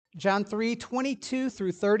John 3:22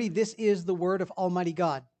 through 30, this is the word of Almighty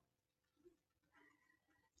God.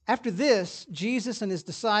 After this, Jesus and his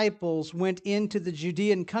disciples went into the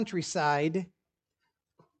Judean countryside,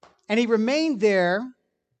 and he remained there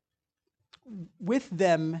with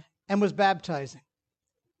them and was baptizing.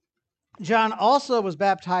 John also was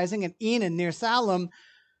baptizing in Enon near Salem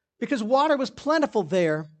because water was plentiful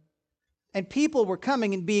there, and people were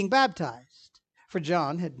coming and being baptized, for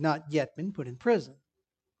John had not yet been put in prison.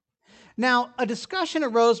 Now, a discussion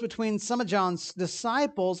arose between some of John's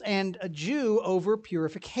disciples and a Jew over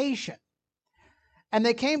purification. And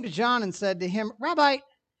they came to John and said to him, "Rabbi,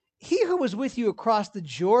 he who was with you across the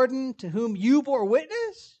Jordan, to whom you bore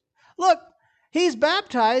witness, look, he's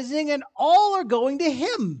baptizing and all are going to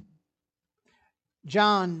him."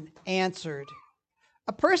 John answered,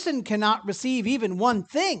 "A person cannot receive even one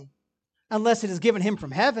thing unless it is given him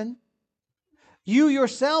from heaven. You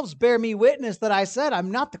yourselves bear me witness that I said I'm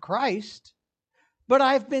not the Christ, but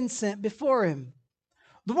I've been sent before him.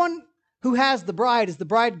 The one who has the bride is the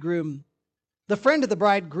bridegroom. The friend of the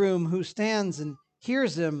bridegroom who stands and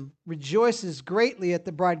hears him rejoices greatly at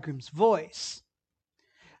the bridegroom's voice.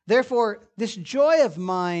 Therefore, this joy of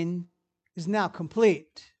mine is now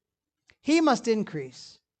complete. He must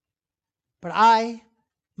increase, but I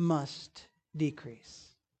must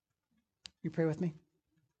decrease." You pray with me?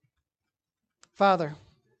 Father,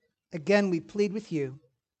 again we plead with you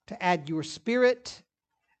to add your Spirit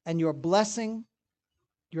and your blessing,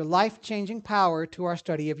 your life-changing power to our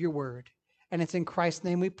study of your word. And it's in Christ's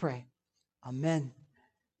name we pray. Amen.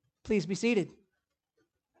 Please be seated.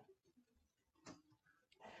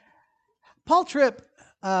 Paul Tripp,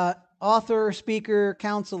 author, speaker,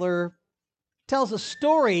 counselor, tells a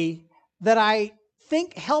story that I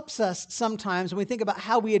think helps us sometimes when we think about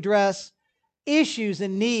how we address issues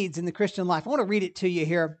and needs in the Christian life. I want to read it to you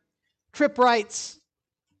here. Tripp writes,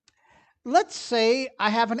 "Let's say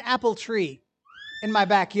I have an apple tree in my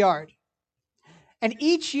backyard, and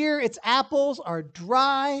each year its apples are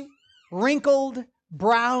dry, wrinkled,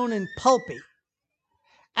 brown, and pulpy.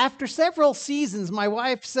 After several seasons, my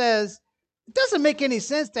wife says, it doesn't make any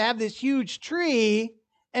sense to have this huge tree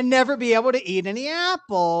and never be able to eat any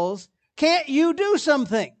apples. Can't you do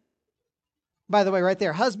something?" By the way, right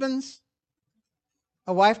there, husbands,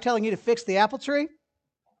 a wife telling you to fix the apple tree?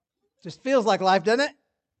 Just feels like life, doesn't it?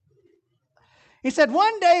 He said,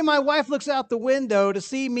 "One day my wife looks out the window to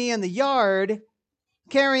see me in the yard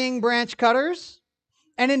carrying branch cutters,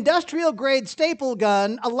 an industrial grade staple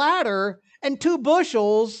gun, a ladder, and 2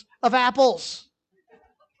 bushels of apples.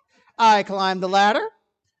 I climb the ladder,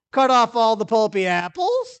 cut off all the pulpy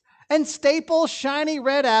apples, and staple shiny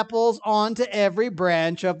red apples onto every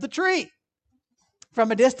branch of the tree. From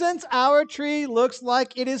a distance, our tree looks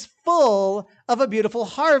like it is full of a beautiful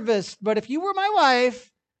harvest. But if you were my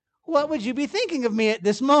wife, what would you be thinking of me at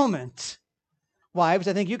this moment?" Wives,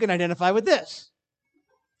 I think you can identify with this.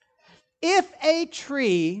 If a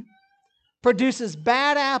tree produces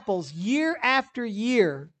bad apples year after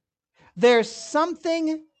year, there's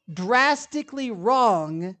something drastically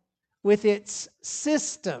wrong with its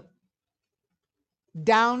system,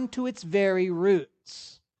 down to its very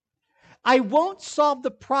roots. I won't solve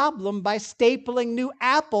the problem by stapling new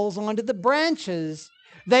apples onto the branches.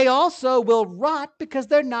 They also will rot because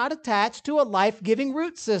they're not attached to a life-giving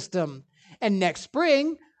root system. And next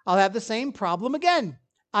spring, I'll have the same problem again.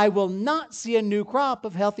 I will not see a new crop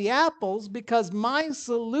of healthy apples because my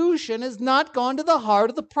solution has not gone to the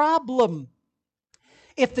heart of the problem.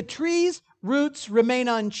 If the tree's roots remain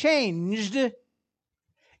unchanged,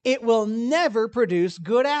 it will never produce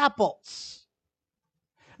good apples.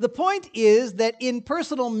 The point is that in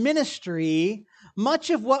personal ministry, much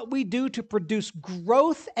of what we do to produce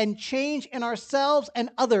growth and change in ourselves and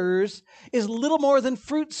others is little more than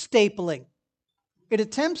fruit stapling. It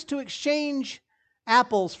attempts to exchange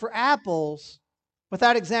apples for apples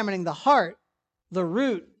without examining the heart, the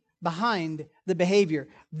root behind the behavior.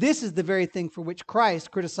 This is the very thing for which Christ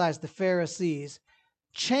criticized the Pharisees.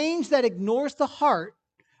 Change that ignores the heart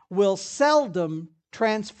will seldom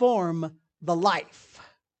transform the life.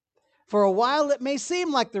 For a while, it may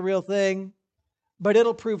seem like the real thing, but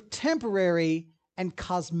it'll prove temporary and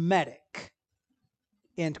cosmetic."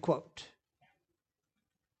 End quote.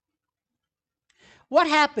 What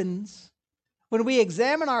happens when we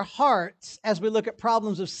examine our hearts as we look at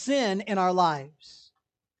problems of sin in our lives?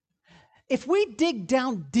 If we dig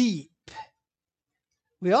down deep,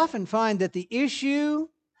 we often find that the issue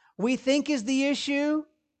we think is the issue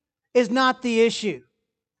is not the issue.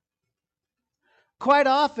 Quite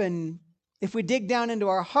often, if we dig down into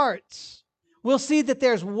our hearts, we'll see that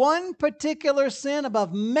there's one particular sin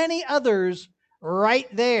above many others right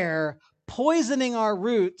there, poisoning our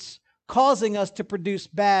roots, causing us to produce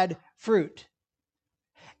bad fruit.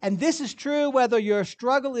 And this is true whether your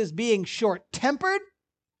struggle is being short-tempered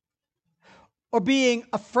or being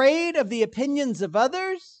afraid of the opinions of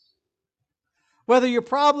others, whether your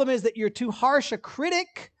problem is that you're too harsh a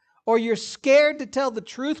critic or you're scared to tell the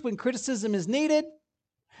truth when criticism is needed.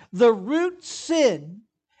 The root sin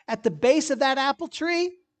at the base of that apple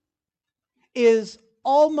tree is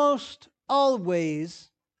almost always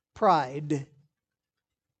pride.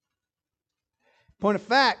 Point of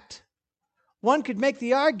fact, one could make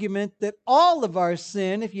the argument that all of our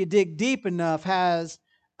sin, if you dig deep enough, has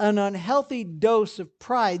an unhealthy dose of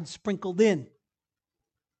pride sprinkled in.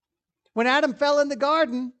 When Adam fell in the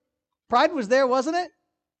garden, pride was there, wasn't it?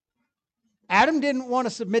 Adam didn't want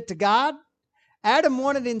to submit to God. Adam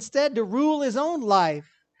wanted instead to rule his own life.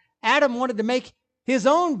 Adam wanted to make his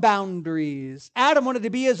own boundaries. Adam wanted to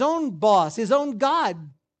be his own boss, his own God.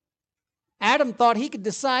 Adam thought he could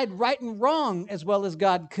decide right and wrong as well as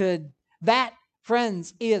God could. That,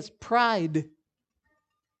 friends, is pride.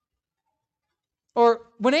 Or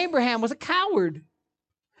when Abraham was a coward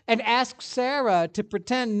and asked Sarah to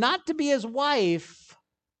pretend not to be his wife,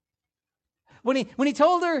 when he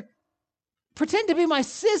told her, pretend to be my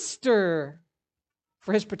sister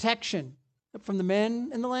for his protection from the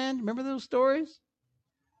men in the land. Remember those stories?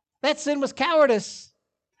 That sin was cowardice.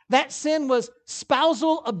 That sin was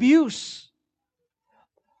spousal abuse.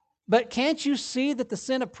 But can't you see that the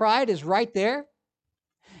sin of pride is right there?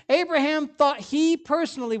 Abraham thought he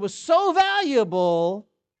personally was so valuable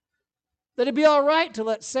that it'd be all right to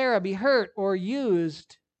let Sarah be hurt or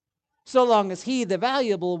used so long as he, the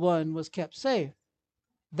valuable one, was kept safe.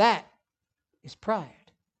 That is pride.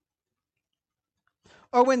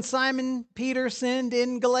 Or when Simon Peter sinned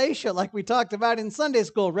in Galatia, like we talked about in Sunday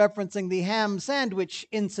school, referencing the ham sandwich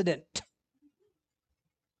incident.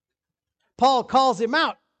 Paul calls him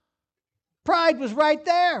out. Pride was right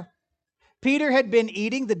there. Peter had been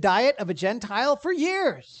eating the diet of a Gentile for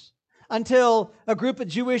years, until a group of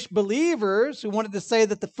Jewish believers who wanted to say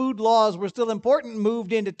that the food laws were still important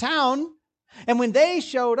moved into town. And when they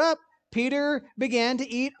showed up, Peter began to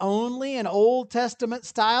eat only an Old Testament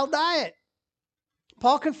style diet.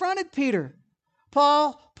 Paul confronted Peter.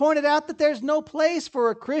 Paul pointed out that there's no place for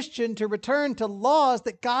a Christian to return to laws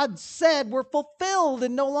that God said were fulfilled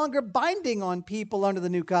and no longer binding on people under the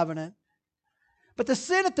new covenant. But the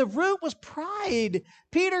sin at the root was pride.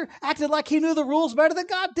 Peter acted like he knew the rules better than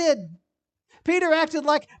God did. Peter acted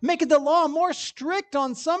like making the law more strict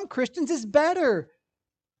on some Christians is better.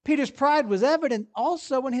 Peter's pride was evident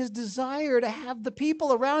also in his desire to have the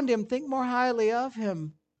people around him think more highly of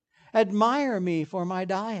him, admire me for my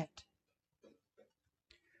diet.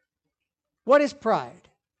 What is pride?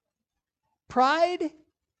 Pride,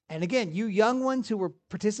 and again, you young ones who were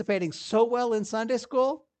participating so well in Sunday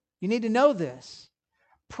school, you need to know this.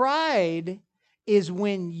 Pride is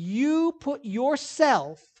when you put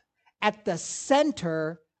yourself at the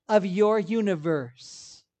center of your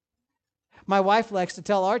universe. My wife likes to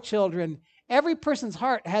tell our children, every person's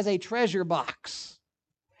heart has a treasure box.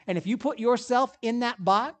 And if you put yourself in that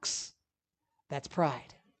box, that's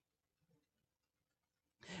pride.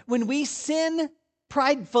 When we sin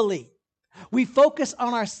pridefully, we focus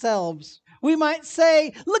on ourselves. We might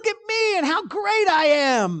say, look at me and how great I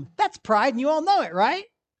am. That's pride, and you all know it, right?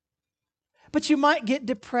 But you might get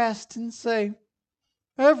depressed and say,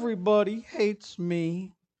 everybody hates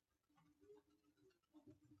me.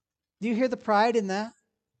 Do you hear the pride in that?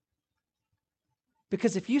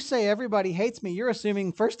 Because if you say everybody hates me, you're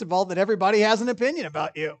assuming, first of all, that everybody has an opinion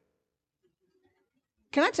about you.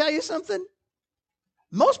 Can I tell you something?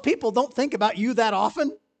 Most people don't think about you that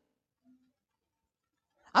often.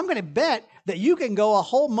 I'm going to bet that you can go a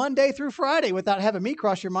whole Monday through Friday without having me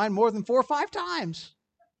cross your mind more than 4 or 5 times.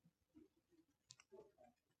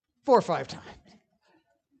 4 or 5 times.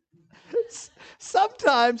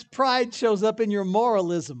 Sometimes pride shows up in your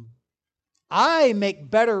moralism. I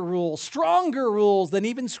make better rules, stronger rules than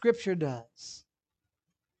even Scripture does.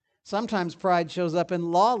 Sometimes pride shows up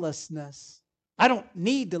in lawlessness. I don't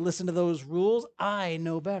need to listen to those rules. I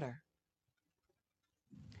know better.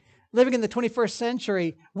 Living in the 21st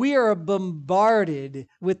century, we are bombarded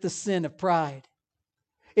with the sin of pride.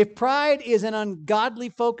 If pride is an ungodly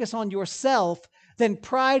focus on yourself, then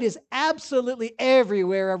pride is absolutely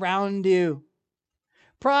everywhere around you.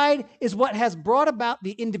 Pride is what has brought about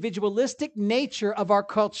the individualistic nature of our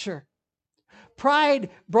culture.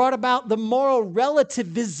 Pride brought about the moral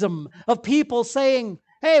relativism of people saying,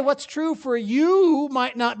 hey, what's true for you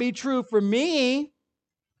might not be true for me.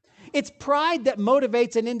 It's pride that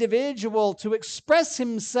motivates an individual to express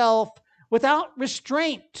himself without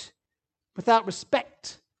restraint, without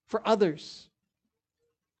respect for others.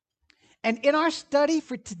 And in our study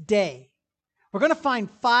for today, we're going to find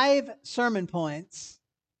 5 sermon points,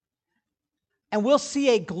 and we'll see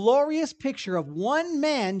a glorious picture of one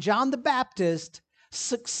man, John the Baptist,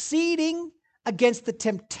 succeeding against the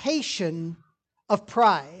temptation of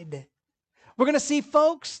pride. We're going to see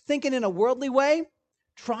folks thinking in a worldly way,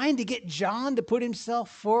 trying to get John to put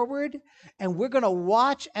himself forward, and we're going to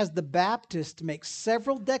watch as the Baptist makes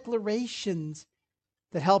several declarations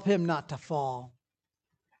that help him not to fall.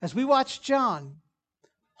 As we watch John,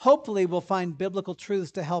 hopefully we'll find biblical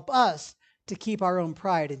truths to help us to keep our own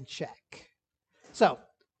pride in check. So,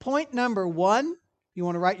 point number 1, you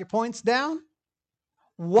want to write your points down?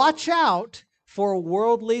 Watch out for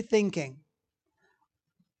worldly thinking.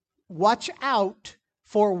 Watch out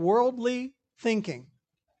for worldly thinking.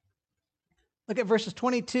 Look at verses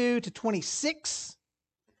 22 to 26.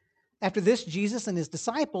 After this, Jesus and his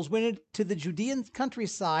disciples went into the Judean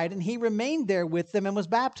countryside, and he remained there with them and was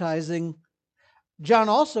baptizing. John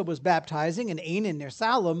also was baptizing in Aenon near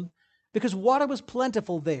Salem, because water was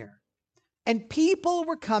plentiful there. And people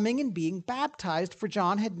were coming and being baptized, for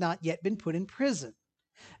John had not yet been put in prison.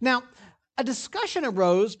 Now, a discussion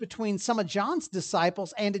arose between some of John's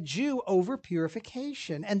disciples and a Jew over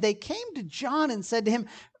purification. And they came to John and said to him,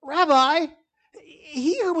 "Rabbi,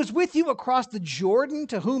 he who was with you across the Jordan,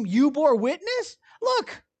 to whom you bore witness,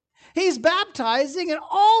 look, he's baptizing and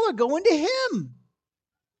all are going to him."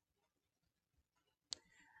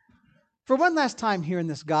 For one last time here in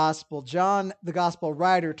this gospel, John, the gospel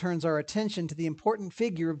writer, turns our attention to the important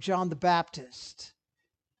figure of John the Baptist.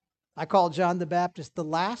 I call John the Baptist the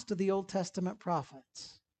last of the Old Testament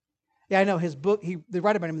prophets. Yeah, I know his book, they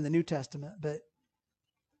write about him in the New Testament, but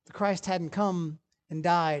the Christ hadn't come and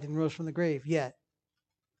died and rose from the grave yet.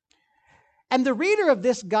 And the reader of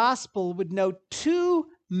this gospel would know 2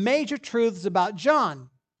 major truths about John.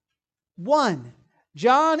 1,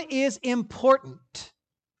 John is important.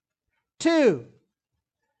 2,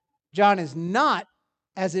 John is not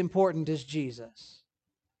as important as Jesus.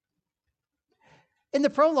 In the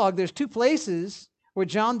prologue, there's 2 places where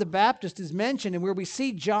John the Baptist is mentioned and where we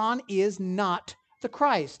see John is not the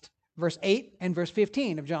Christ. Verse 8 and verse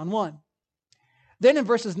 15 of John 1. Then in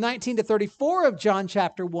verses 19 to 34 of John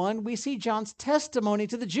chapter 1, we see John's testimony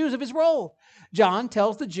to the Jews of his role. John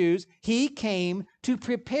tells the Jews he came to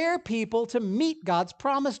prepare people to meet God's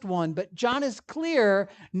promised one. But John is clear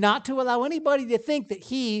not to allow anybody to think that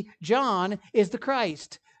he, John, is the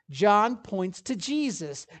Christ. John points to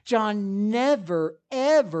Jesus. John never,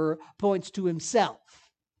 ever points to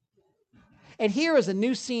himself. And here, as a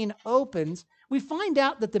new scene opens, we find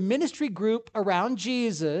out that the ministry group around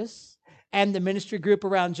Jesus and the ministry group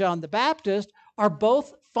around John the Baptist are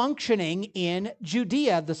both functioning in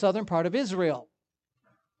Judea, the southern part of Israel.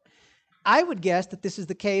 I would guess that this is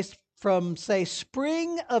the case from, say,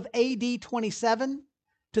 spring of AD 27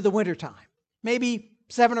 to the wintertime, maybe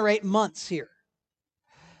 7 or 8 months here.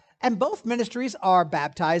 And both ministries are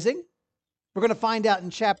baptizing. We're going to find out in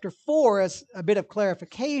chapter 4, as a bit of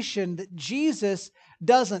clarification, that Jesus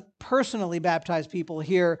doesn't personally baptize people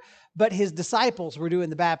here, but his disciples were doing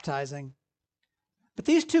the baptizing. But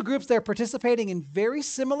these 2 groups, they're participating in very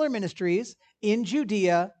similar ministries in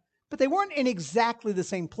Judea, but they weren't in exactly the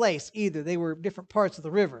same place either. They were different parts of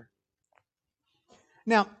the river.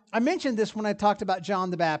 Now, I mentioned this when I talked about John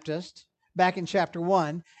the Baptist back in chapter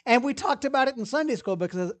 1, and we talked about it in Sunday school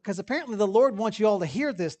because apparently the Lord wants you all to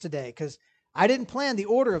hear this today, because I didn't plan the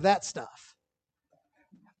order of that stuff.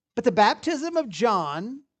 But the baptism of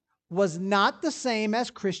John was not the same as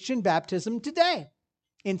Christian baptism today.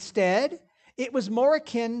 Instead, it was more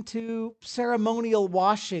akin to ceremonial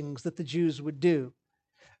washings that the Jews would do.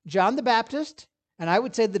 John the Baptist, and I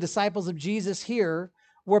would say the disciples of Jesus here,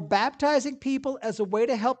 were baptizing people as a way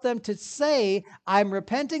to help them to say, I'm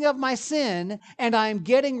repenting of my sin and I'm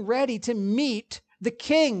getting ready to meet the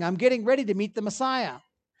King. I'm getting ready to meet the Messiah.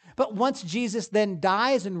 But once Jesus then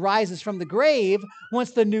dies and rises from the grave,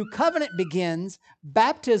 once the new covenant begins,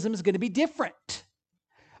 baptism is going to be different.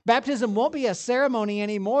 Baptism won't be a ceremony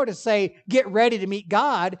anymore to say, get ready to meet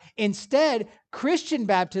God. Instead, Christian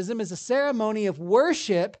baptism is a ceremony of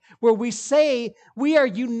worship where we say we are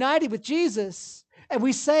united with Jesus. And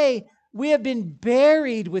we say we have been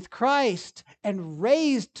buried with Christ and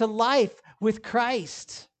raised to life with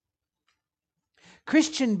Christ.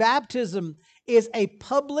 Christian baptism is a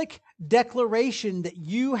public declaration that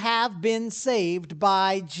you have been saved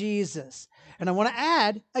by Jesus. And I want to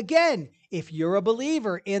add, again, if you're a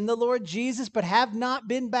believer in the Lord Jesus but have not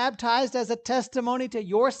been baptized as a testimony to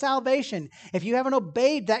your salvation, if you haven't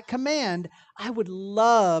obeyed that command, I would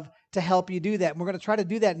love to help you do that. And we're going to try to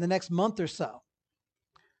do that in the next month or so.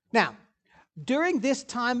 Now, during this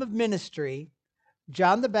time of ministry,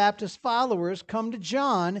 John the Baptist's followers come to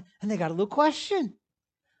John and they got a little question.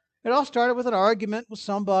 It all started with an argument with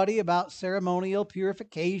somebody about ceremonial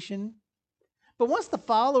purification. But once the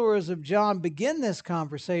followers of John begin this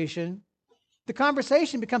conversation, the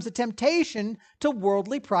conversation becomes a temptation to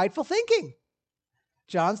worldly, prideful thinking.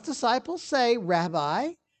 John's disciples say,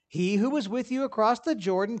 "Rabbi, he who was with you across the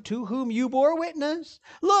Jordan, to whom you bore witness,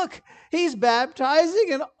 look, he's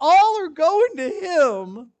baptizing and all are going to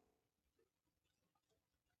him."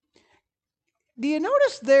 Do you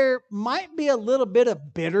notice there might be a little bit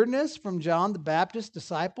of bitterness from John the Baptist's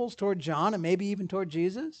disciples toward John and maybe even toward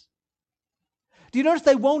Jesus? Do you notice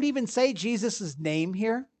they won't even say Jesus' name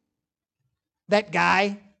here? That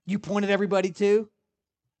guy you pointed everybody to?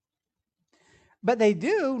 But they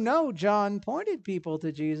do know John pointed people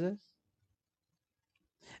to Jesus.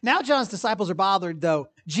 Now John's disciples are bothered, though.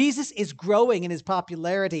 Jesus is growing in his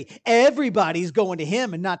popularity. Everybody's going to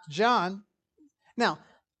him and not to John. Now,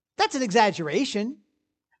 that's an exaggeration,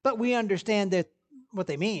 but we understand what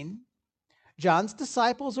they mean. John's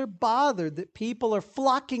disciples are bothered that people are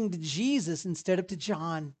flocking to Jesus instead of to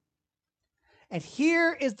John. And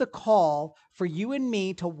here is the call for you and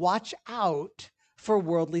me to watch out for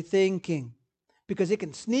worldly thinking, because it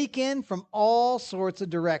can sneak in from all sorts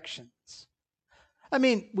of directions. I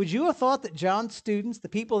mean, would you have thought that John's students, the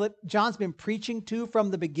people that John's been preaching to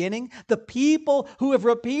from the beginning, the people who have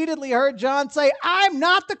repeatedly heard John say, "I'm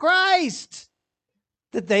not the Christ,"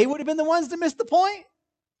 that they would have been the ones to miss the point?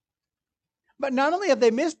 But not only have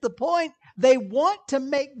they missed the point, they want to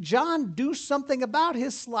make John do something about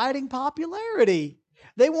his sliding popularity.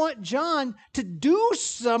 They want John to do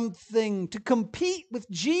something to compete with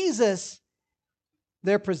Jesus.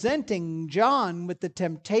 They're presenting John with the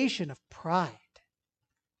temptation of pride.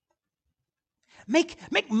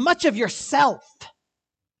 Make much of yourself.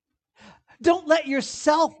 Don't let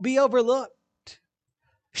yourself be overlooked.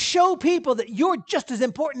 Show people that you're just as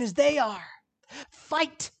important as they are.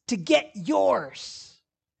 Fight to get yours.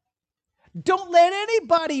 Don't let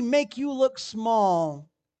anybody make you look small.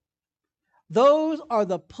 Those are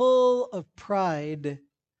the pull of pride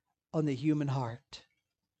on the human heart.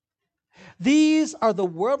 These are the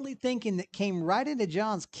worldly thinking that came right into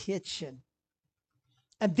John's kitchen.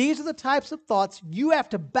 And these are the types of thoughts you have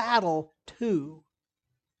to battle too.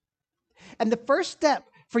 And the first step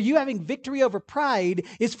for you having victory over pride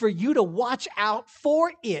is for you to watch out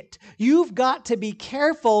for it. You've got to be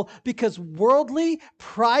careful because worldly,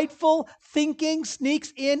 prideful thinking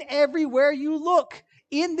sneaks in everywhere you look.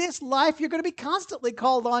 In this life, you're going to be constantly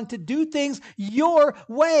called on to do things your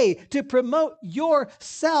way, to promote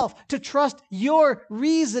yourself, to trust your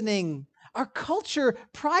reasoning. Our culture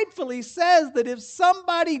pridefully says that if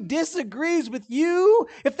somebody disagrees with you,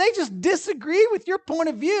 if they just disagree with your point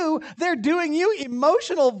of view, they're doing you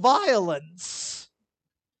emotional violence.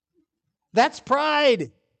 That's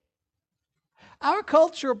pride. Our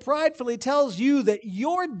culture pridefully tells you that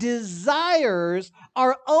your desires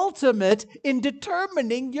are ultimate in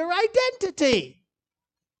determining your identity.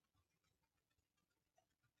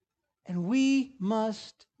 And we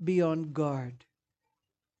must be on guard,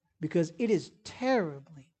 because it is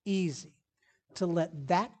terribly easy to let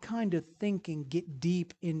that kind of thinking get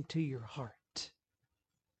deep into your heart.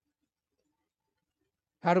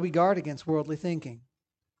 How do we guard against worldly thinking?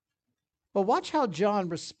 Well, watch how John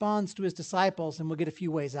responds to his disciples, and we'll get a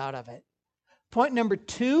few ways out of it. Point number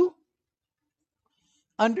 2,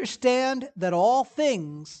 understand that all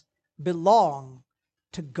things belong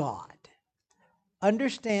to God.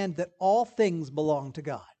 Understand that all things belong to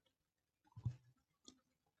God.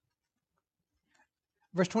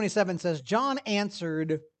 Verse 27 says, John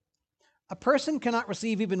answered, "A person cannot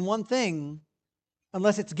receive even one thing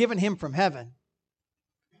unless it's given him from heaven."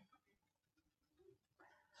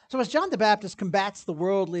 So as John the Baptist combats the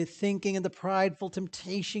worldly thinking and the prideful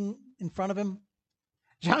temptation in front of him,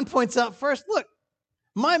 John points out first, look,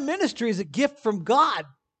 my ministry is a gift from God.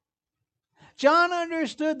 John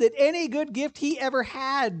understood that any good gift he ever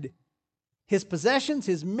had, his possessions,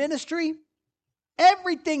 his ministry,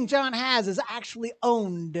 everything John has is actually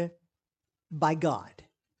owned by God.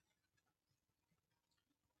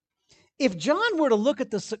 If John were to look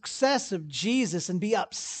at the success of Jesus and be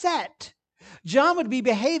upset, John would be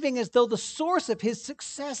behaving as though the source of his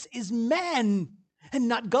success is man and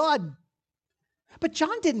not God. But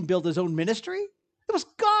John didn't build his own ministry. It was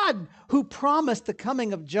God who promised the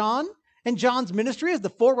coming of John in John's ministry as the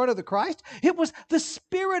forerunner of the Christ. It was the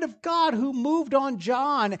Spirit of God who moved on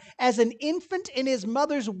John as an infant in his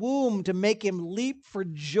mother's womb to make him leap for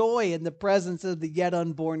joy in the presence of the yet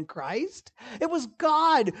unborn Christ. It was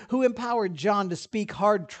God who empowered John to speak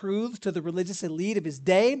hard truths to the religious elite of his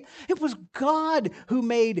day. It was God who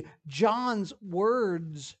made John's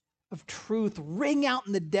words of truth ring out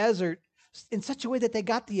in the desert in such a way that they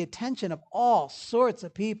got the attention of all sorts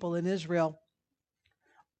of people in Israel.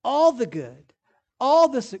 All the good, all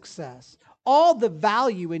the success, all the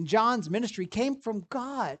value in John's ministry came from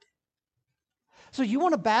God. So you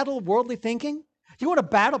want to battle worldly thinking? You want to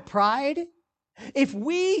battle pride? If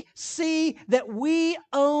we see that we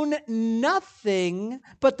own nothing,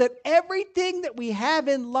 but that everything that we have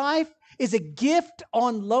in life is a gift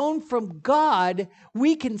on loan from God,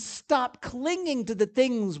 we can stop clinging to the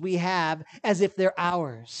things we have as if they're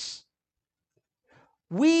ours.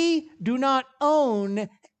 We do not own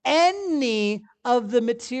any of the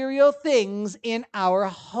material things in our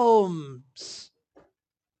homes.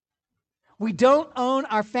 We don't own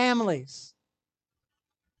our families.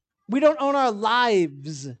 We don't own our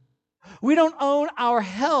lives. We don't own our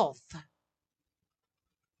health.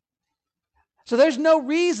 So there's no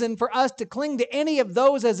reason for us to cling to any of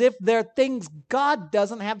those as if they're things God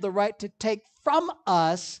doesn't have the right to take from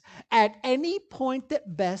us at any point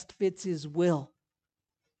that best fits His will.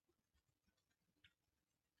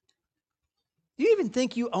 Do you even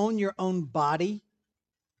think you own your own body?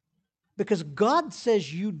 Because God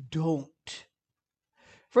says you don't.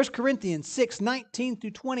 1 Corinthians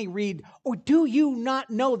 6:19-20 read, "Or do you not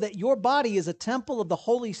know that your body is a temple of the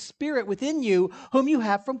Holy Spirit within you, whom you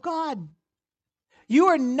have from God? You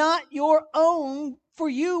are not your own, for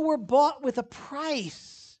you were bought with a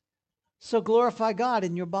price. So glorify God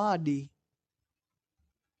in your body."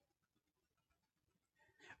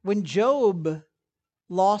 When Job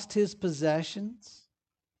lost his possessions,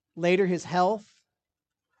 later his health,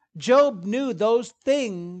 Job knew those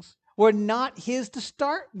things were not his to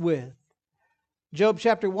start with. Job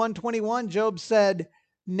chapter 121, Job said,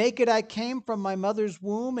 "Naked I came from my mother's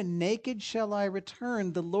womb, and naked shall I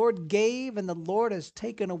return. The Lord gave, and the Lord has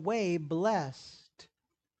taken away. Blessed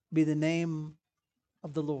be the name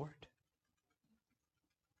of the Lord."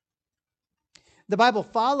 The Bible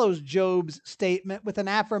follows Job's statement with an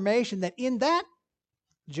affirmation that in that,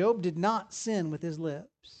 Job did not sin with his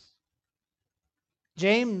lips.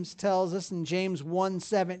 James tells us in James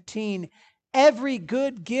 1:17, "Every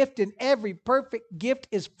good gift and every perfect gift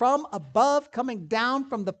is from above, coming down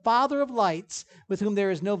from the Father of lights, with whom there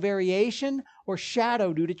is no variation or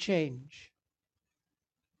shadow due to change."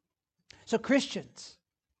 So Christians,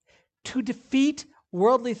 to defeat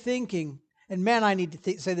worldly thinking, and man, I need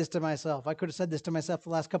to say this to myself. I could have said this to myself the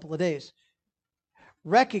last couple of days.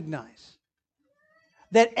 Recognize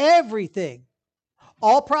that everything,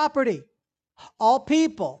 all property, all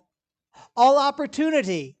people, all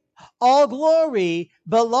opportunity, all glory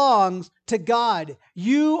belongs to God.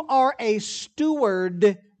 You are a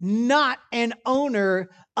steward, not an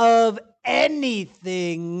owner of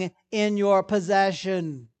anything in your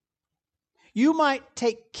possession. You might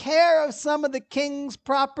take care of some of the king's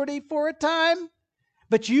property for a time,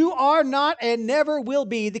 but you are not and never will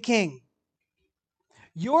be the king.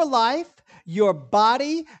 Your life, your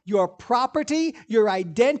body, your property, your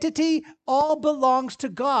identity, all belongs to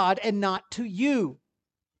God and not to you.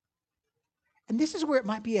 And this is where it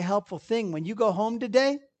might be a helpful thing when you go home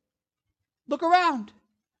today. Look around.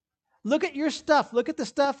 Look at your stuff. Look at the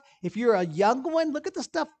stuff. If you're a young one, look at the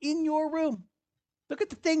stuff in your room. Look at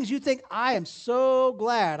the things you think, I am so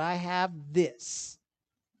glad I have this.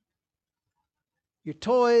 Your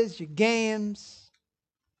toys, your games,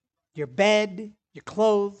 your bed, your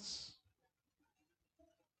clothes,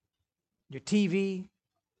 your TV.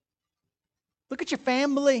 Look at your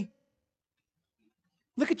family.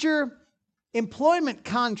 Look at your employment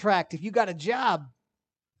contract if you got a job.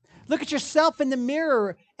 Look at yourself in the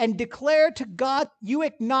mirror and declare to God you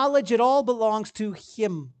acknowledge it all belongs to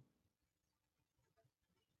Him.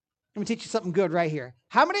 Let me teach you something good right here.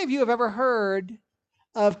 How many of you have ever heard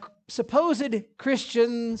of supposed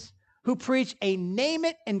Christians who preach a name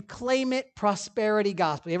it and claim it prosperity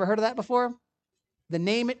gospel? You ever heard of that before? The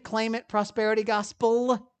name it, claim it prosperity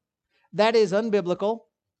gospel? That is unbiblical.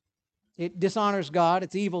 It dishonors God.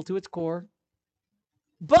 It's evil to its core.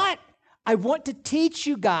 But I want to teach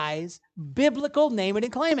you guys biblical name it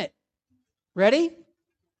and claim it. Ready?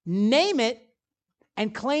 Name it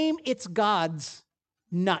and claim it's God's,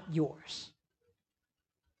 not yours.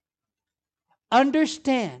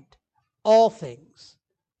 Understand all things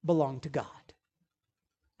belong to God.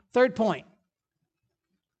 Third point.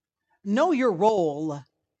 Know your role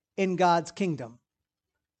in God's kingdom.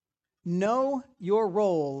 Know your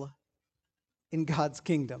role in God's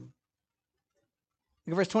kingdom.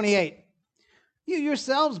 Look at verse 28. You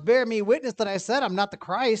yourselves bear me witness that I said I'm not the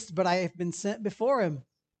Christ, but I have been sent before him.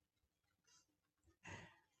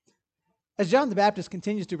 As John the Baptist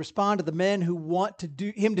continues to respond to the men who want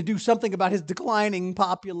him to do something about his declining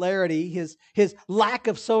popularity, his lack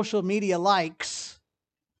of social media likes,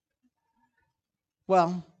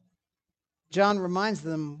 well, John reminds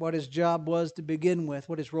them what his job was to begin with,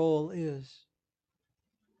 what his role is.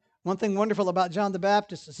 One thing wonderful about John the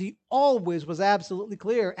Baptist is he always was absolutely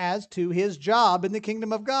clear as to his job in the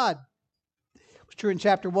kingdom of God. It was true in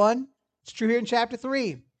chapter 1. It's true here in chapter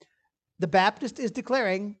 3. The Baptist is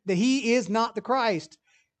declaring that he is not the Christ.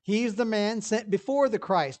 He's the man sent before the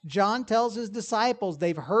Christ. John tells his disciples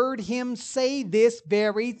they've heard him say this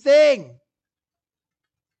very thing.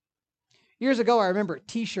 Years ago, I remember a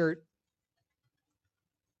t-shirt.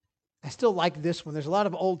 I still like this one. There's a lot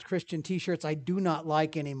of old Christian t-shirts I do not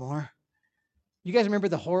like anymore. You guys remember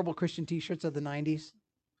the horrible Christian t-shirts of the 90s?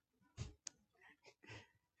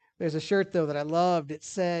 There's a shirt, though, that I loved. It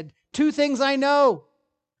said, 2 things I know.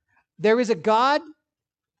 There is a God,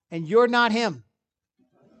 and you're not him.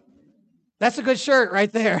 That's a good shirt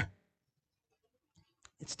right there.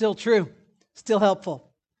 It's still true, still helpful.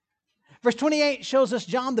 Verse 28 shows us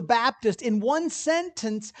John the Baptist in one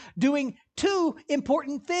sentence doing 2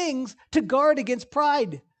 important things to guard against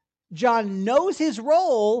pride. John knows his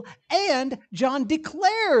role, and John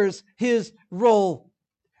declares his role.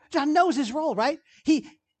 John knows his role, right?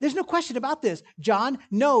 There's no question about this. John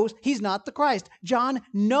knows he's not the Christ. John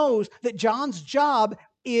knows that John's job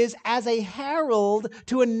is as a herald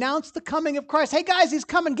to announce the coming of Christ. Hey guys, he's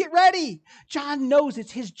coming, get ready. John knows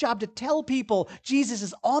it's his job to tell people Jesus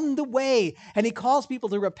is on the way, and he calls people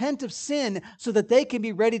to repent of sin so that they can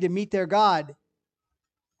be ready to meet their God.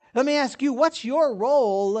 Let me ask you, what's your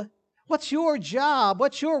role? What's your job?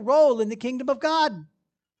 What's your role in the kingdom of God?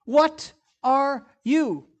 What are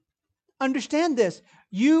you? Understand this.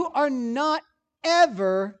 You are not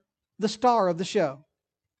ever the star of the show.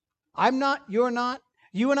 I'm not, you're not,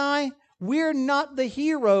 you and I, we're not the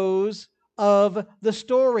heroes of the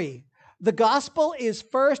story. The gospel is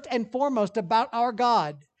first and foremost about our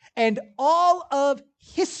God, and all of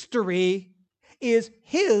history is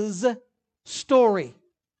his story.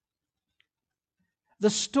 The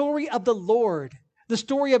story of the Lord, the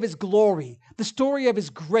story of his glory, the story of his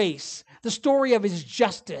grace, the story of his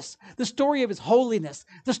justice, the story of his holiness,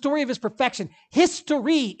 the story of his perfection.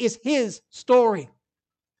 History is his story.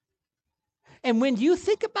 And when you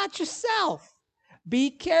think about yourself,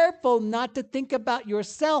 be careful not to think about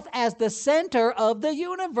yourself as the center of the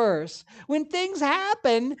universe. When things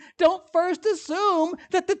happen, don't first assume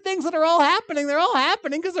that the things that are all happening, they're all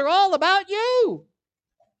happening because they're all about you.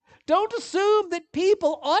 Don't assume that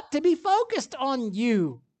people ought to be focused on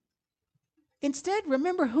you. Instead,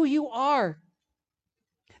 remember who you are.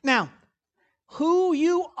 Now, who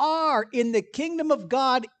you are in the kingdom of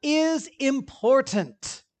God is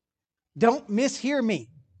important. Don't mishear me.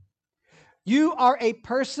 You are a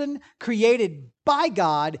person created by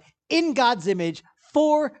God in God's image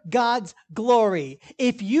for God's glory.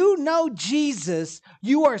 If you know Jesus,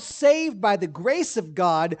 you are saved by the grace of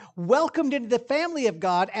God, welcomed into the family of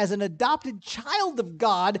God as an adopted child of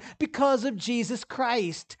God because of Jesus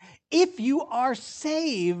Christ. If you are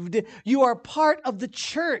saved, you are part of the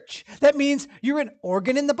church. That means you're an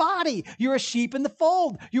organ in the body. You're a sheep in the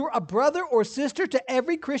fold. You're a brother or sister to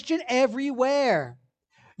every Christian everywhere.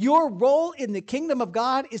 Your role in the kingdom of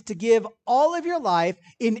God is to give all of your life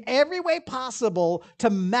in every way possible to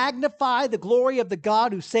magnify the glory of the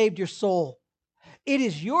God who saved your soul. It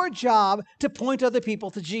is your job to point other people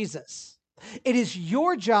to Jesus. It is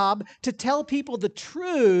your job to tell people the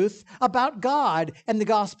truth about God and the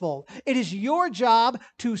gospel. It is your job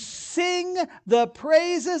to sing the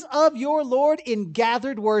praises of your Lord in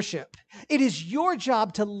gathered worship. It is your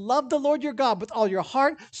job to love the Lord your God with all your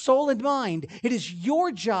heart, soul, and mind. It is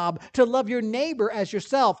your job to love your neighbor as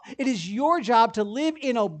yourself. It is your job to live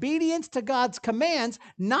in obedience to God's commands,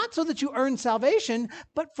 not so that you earn salvation,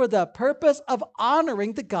 but for the purpose of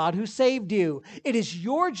honoring the God who saved you. It is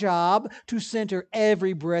your job to center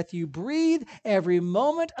every breath you breathe, every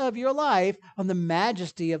moment of your life on the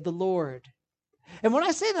majesty of the Lord. And when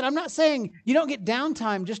I say that, I'm not saying you don't get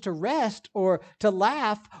downtime just to rest or to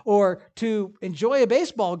laugh or to enjoy a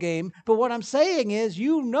baseball game. But what I'm saying is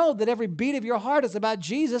you know that every beat of your heart is about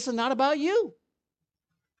Jesus and not about you.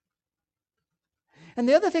 And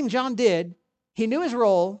the other thing John did, he knew his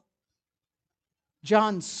role.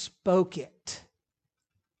 John spoke it.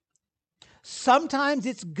 Sometimes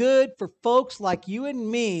it's good for folks like you and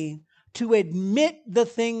me to admit the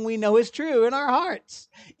thing we know is true in our hearts.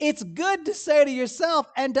 It's good to say to yourself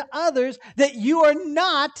and to others that you are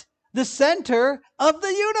not the center of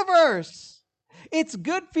the universe. It's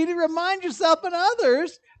good for you to remind yourself and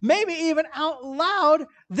others, maybe even out loud,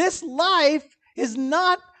 this life is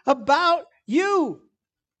not about you.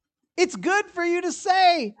 It's good for you to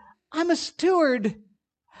say, I'm a steward.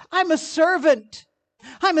 I'm a servant.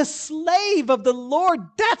 I'm a slave of the Lord.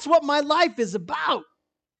 That's what my life is about.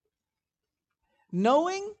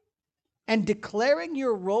 Knowing and declaring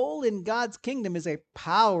your role in God's kingdom is a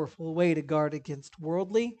powerful way to guard against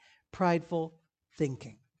worldly, prideful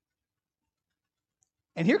thinking.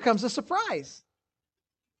 And here comes a surprise.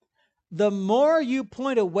 The more you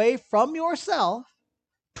point away from yourself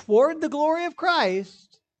toward the glory of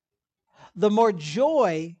Christ, the more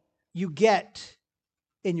joy you get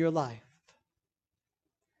in your life.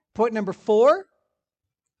 Point number 4,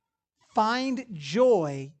 find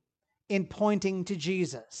joy in pointing to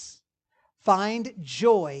Jesus. Find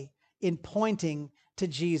joy in pointing to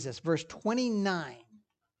Jesus. Verse 29.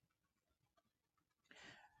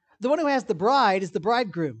 The one who has the bride is the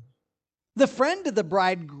bridegroom. The friend of the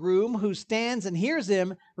bridegroom who stands and hears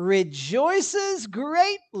him rejoices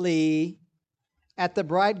greatly at the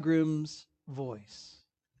bridegroom's voice.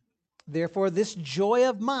 Therefore, this joy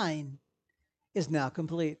of mine is now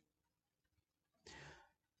complete.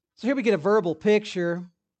 So here we get a verbal picture.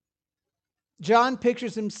 John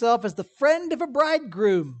pictures himself as the friend of a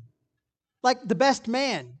bridegroom, like the best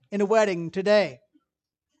man in a wedding today.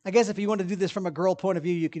 I guess if you want to do this from a girl point of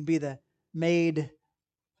view, you can be the maid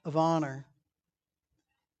of honor.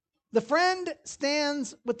 The friend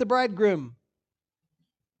stands with the bridegroom.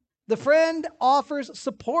 The friend offers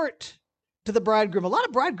support to the bridegroom. A lot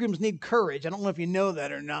of bridegrooms need courage. I don't know if you know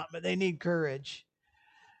that or not, but they need courage.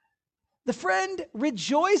 The friend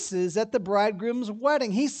rejoices at the bridegroom's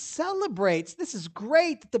wedding. He celebrates. This is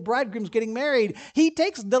great that the bridegroom's getting married. He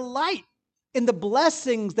takes delight in the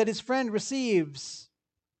blessings that his friend receives.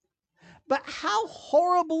 But how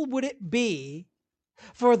horrible would it be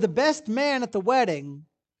for the best man at the wedding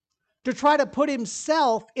to try to put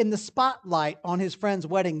himself in the spotlight on his friend's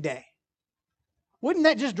wedding day? Wouldn't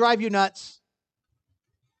that just drive you nuts?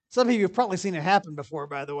 Some of you have probably seen it happen before,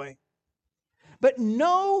 by the way. But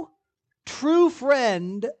no true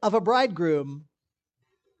friend of a bridegroom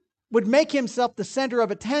would make himself the center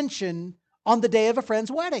of attention on the day of a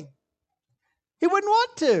friend's wedding. He wouldn't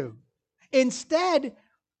want to. Instead,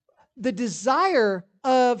 the desire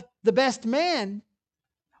of the best man,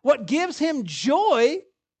 what gives him joy,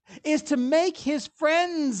 is to make his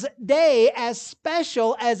friend's day as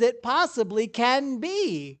special as it possibly can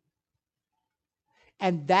be.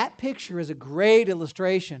 And that picture is a great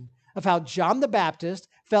illustration of how John the Baptist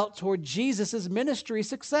felt toward Jesus' ministry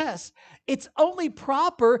success. It's only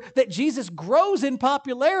proper that Jesus grows in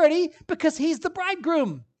popularity because he's the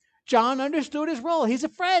bridegroom. John understood his role. He's a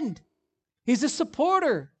friend. He's a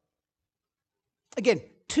supporter. Again,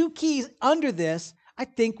 2 keys under this I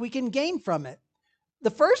think we can gain from it. The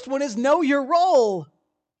first one is know your role.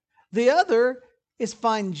 The other is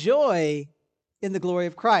find joy in the glory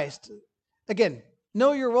of Christ. Again,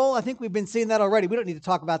 know your role. I think we've been seeing that already. We don't need to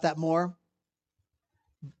talk about that more.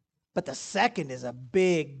 But the second is a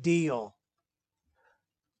big deal.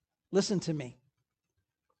 Listen to me.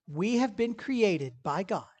 We have been created by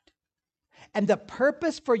God, and the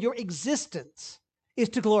purpose for your existence is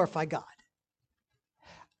to glorify God.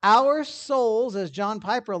 Our souls, as John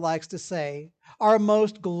Piper likes to say, are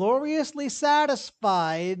most gloriously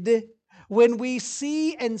satisfied when we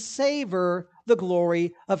see and savor the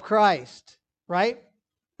glory of Christ, right?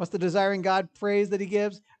 What's the desiring God phrase that he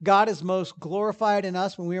gives? God is most glorified in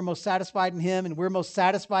us when we are most satisfied in him, and we're most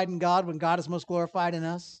satisfied in God when God is most glorified in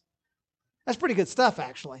us. That's pretty good stuff,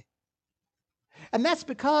 actually. And that's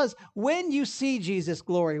because when you see Jesus'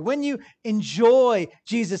 glory, when you enjoy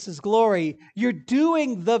Jesus' glory, you're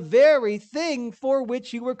doing the very thing for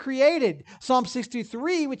which you were created. Psalm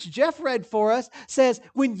 63, which Jeff read for us, says,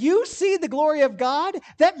 when you see the glory of God,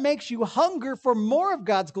 that makes you hunger for more of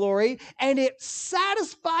God's glory, and it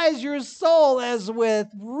satisfies your soul as with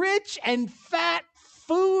rich and fat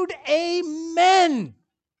food. Amen.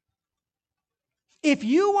 If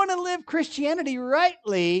you want to live Christianity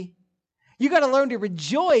rightly, you got to learn to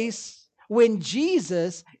rejoice when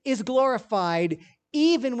Jesus is glorified,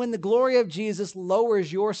 even when the glory of Jesus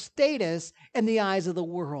lowers your status in the eyes of the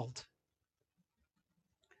world.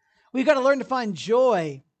 We've got to learn to find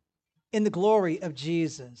joy in the glory of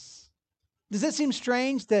Jesus. Does it seem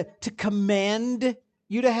strange to command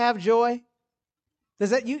you to have joy? Are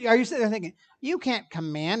you sitting there thinking, you can't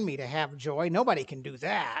command me to have joy? Nobody can do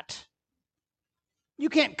that. You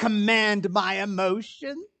can't command my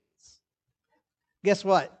emotions. Guess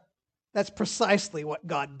what? That's precisely what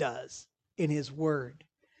God does in his word.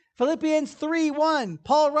 Philippians 3:1,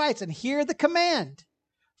 Paul writes, and hear the command.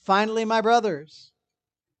 Finally, my brothers,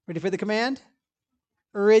 ready for the command?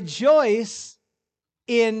 Rejoice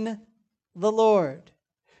in the Lord.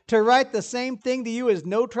 To write the same thing to you is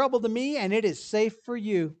no trouble to me, and it is safe for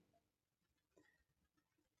you.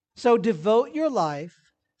 So devote your life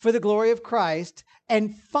for the glory of Christ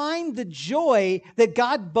and find the joy that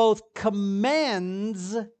God both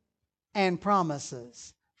commands and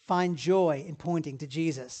promises. Find joy in pointing to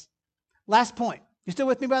Jesus. Last point. You still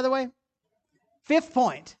with me, by the way? Fifth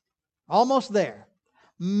point. Almost there.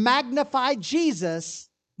 Magnify Jesus,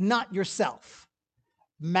 not yourself.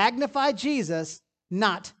 Magnify Jesus,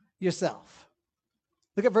 not yourself.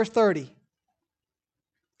 Look at verse 30.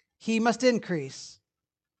 He must increase,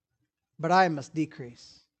 but I must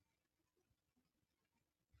decrease.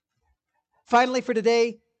 Finally, for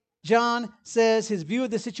today, John says his view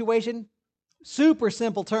of the situation, super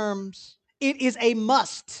simple terms. It is a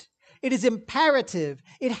must. It is imperative.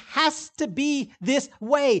 It has to be this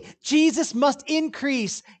way. Jesus must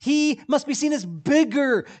increase. He must be seen as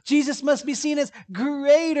bigger. Jesus must be seen as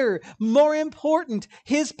greater, more important.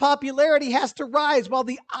 His popularity has to rise, while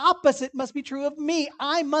the opposite must be true of me.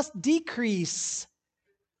 I must decrease.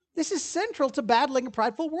 This is central to battling a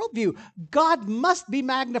prideful worldview. God must be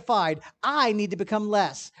magnified. I need to become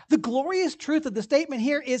less. The glorious truth of the statement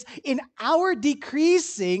here is, in our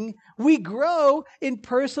decreasing, we grow in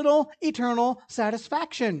personal, eternal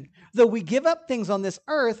satisfaction. Though we give up things on this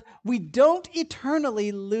earth, we don't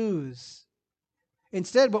eternally lose.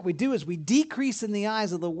 Instead, what we do is we decrease in the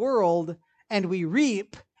eyes of the world, and we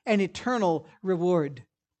reap an eternal reward.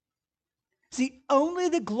 See, only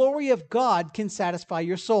the glory of God can satisfy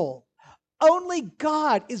your soul. Only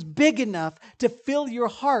God is big enough to fill your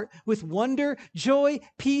heart with wonder, joy,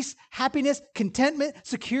 peace, happiness, contentment,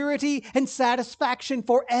 security, and satisfaction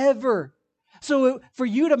forever. So for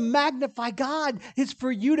you to magnify God is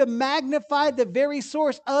for you to magnify the very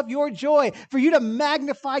source of your joy. For you to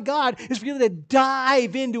magnify God is for you to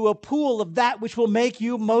dive into a pool of that which will make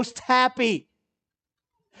you most happy.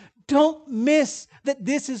 Don't miss that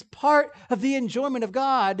this is part of the enjoyment of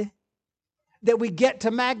God, that we get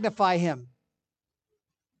to magnify him.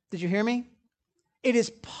 Did you hear me? It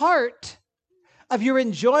is part of your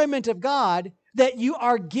enjoyment of God that you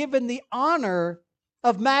are given the honor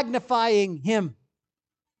of magnifying him.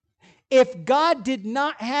 If God did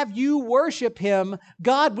not have you worship him,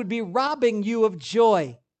 God would be robbing you of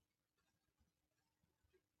joy.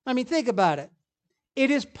 I mean, think about it. It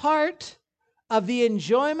is part of the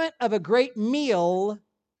enjoyment of a great meal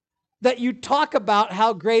that you talk about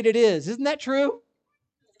how great it is. Isn't that true?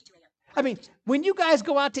 I mean, when you guys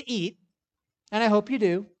go out to eat, and I hope you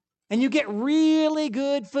do, and you get really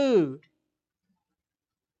good food,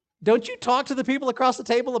 don't you talk to the people across the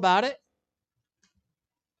table about it?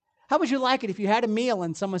 How would you like it if you had a meal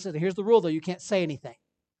and someone said, here's the rule though, you can't say anything.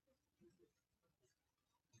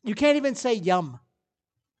 You can't even say yum.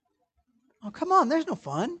 Oh, come on, there's no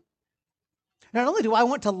fun. Not only do I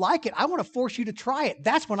want to like it, I want to force you to try it.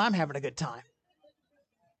 That's when I'm having a good time.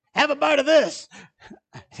 Have a bite of this.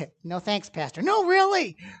 No thanks, Pastor. No,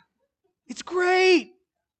 really. It's great.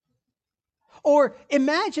 Or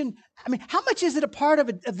imagine, I mean, how much is it a part of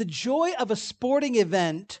the joy of a sporting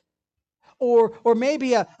event, or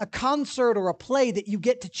maybe a concert or a play that you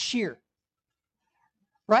get to cheer?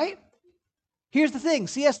 Right? Here's the thing.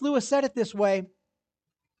 C.S. Lewis said it this way.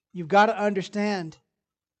 You've got to understand,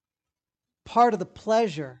 part of the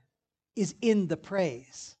pleasure is in the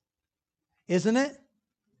praise. Isn't it?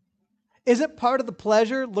 Isn't part of the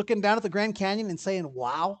pleasure looking down at the Grand Canyon and saying,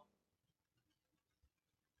 wow?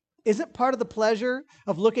 Isn't part of the pleasure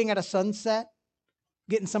of looking at a sunset,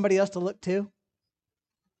 getting somebody else to look too?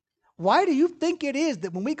 Why do you think it is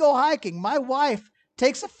that when we go hiking, my wife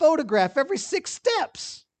takes a photograph every 6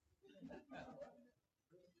 steps?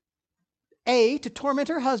 A, to torment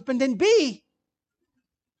her husband, and B,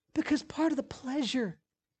 because part of the pleasure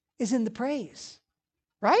is in the praise,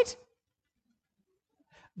 right?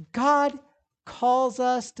 God calls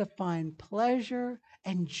us to find pleasure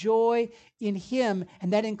and joy in him,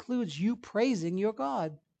 and that includes you praising your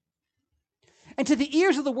God. And to the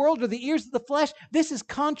ears of the world or the ears of the flesh, this is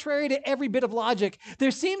contrary to every bit of logic.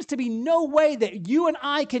 There seems to be no way that you and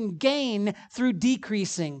I can gain through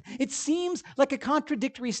decreasing. It seems like a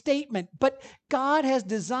contradictory statement, but God has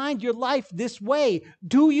designed your life this way.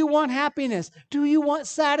 Do you want happiness? Do you want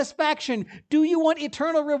satisfaction? Do you want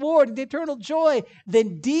eternal reward and eternal joy?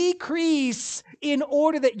 Then decrease in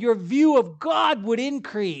order that your view of God would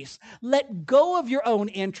increase. Let go of your own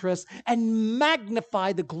interests and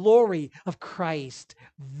magnify the glory of Christ.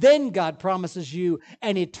 Then God promises you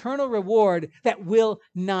an eternal reward that will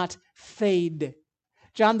not fade.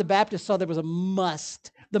 John the Baptist saw there was a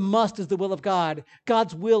must. The must is the will of God.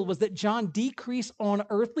 God's will was that John decrease on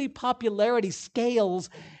earthly popularity scales,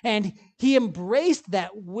 and he embraced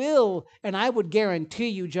that will. And I would guarantee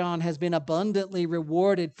you, John has been abundantly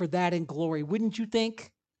rewarded for that in glory. Wouldn't you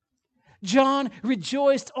think? John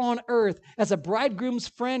rejoiced on earth as a bridegroom's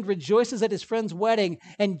friend rejoices at his friend's wedding.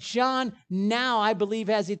 And John now, I believe,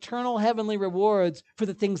 has eternal heavenly rewards for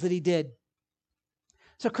the things that he did.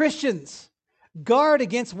 So Christians, guard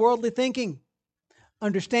against worldly thinking.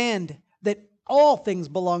 Understand that all things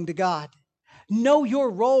belong to God. Know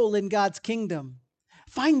your role in God's kingdom.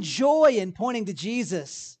 Find joy in pointing to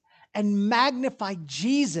Jesus and magnify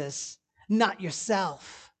Jesus, not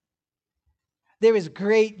yourself. There is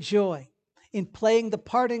great joy in playing the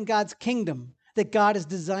part in God's kingdom that God has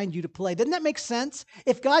designed you to play. Doesn't that make sense?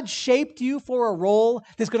 If God shaped you for a role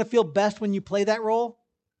that's going to feel best when you play that role,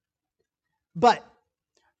 but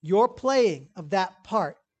your playing of that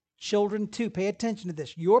part, children too, pay attention to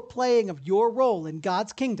this. Your playing of your role in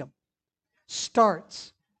God's kingdom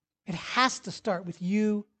starts, it has to start with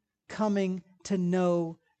you coming to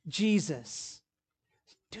know Jesus.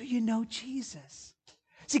 Do you know Jesus?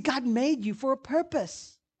 See, God made you for a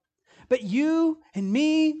purpose. But you and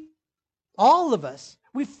me, all of us,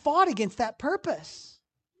 we fought against that purpose.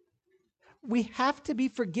 We have to be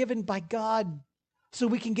forgiven by God so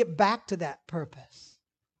we can get back to that purpose.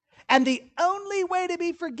 And the only way to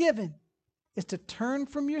be forgiven is to turn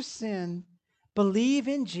from your sin, believe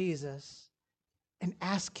in Jesus, and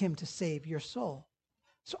ask Him to save your soul.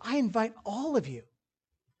 So I invite all of you,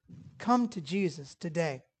 come to Jesus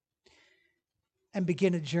today and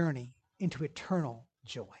begin a journey into eternal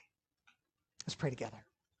joy. Let's pray together.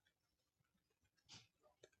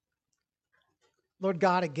 Lord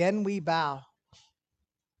God, again we bow.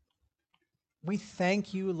 We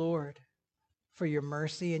thank you, Lord, for your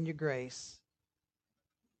mercy and your grace.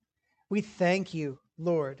 We thank you,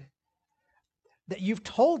 Lord, that you've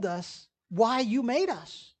told us why you made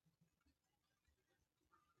us.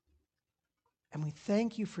 And we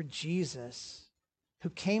thank you for Jesus, who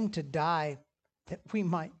came to die that we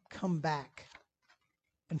might come back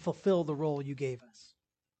and fulfill the role you gave us.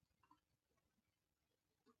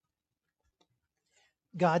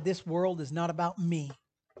 God, this world is not about me.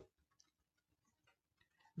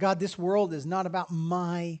 God, this world is not about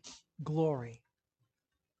my glory.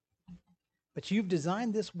 But you've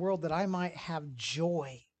designed this world that I might have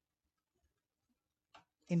joy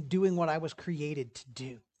in doing what I was created to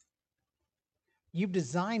do. You've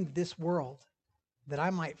designed this world that I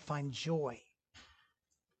might find joy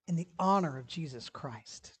in the honor of Jesus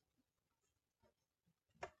Christ.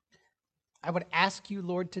 I would ask you,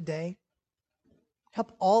 Lord, today,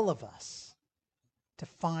 help all of us to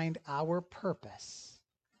find our purpose,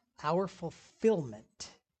 our fulfillment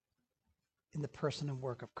in the person and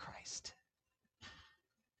work of Christ.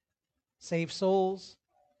 Save souls,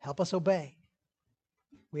 help us obey.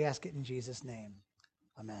 We ask it in Jesus' name.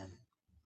 Amen.